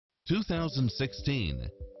2016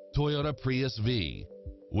 Toyota Prius V.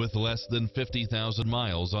 With less than 50,000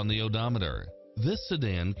 miles on the odometer, this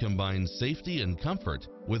sedan combines safety and comfort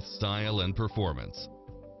with style and performance.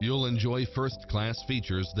 You'll enjoy first-class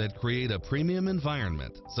features that create a premium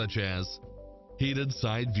environment, such as heated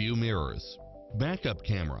side view mirrors, backup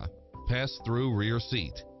camera, pass-through rear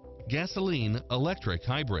seat, gasoline electric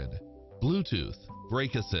hybrid, Bluetooth,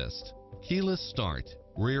 brake assist, keyless start,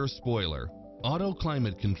 rear spoiler, auto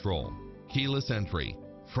climate control, keyless entry,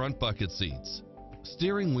 front bucket seats,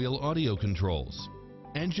 steering wheel audio controls,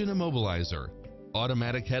 engine immobilizer,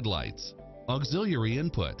 automatic headlights, auxiliary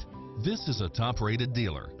input. This is a top-rated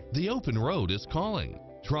dealer. The open road is calling.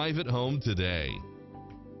 Drive it home today.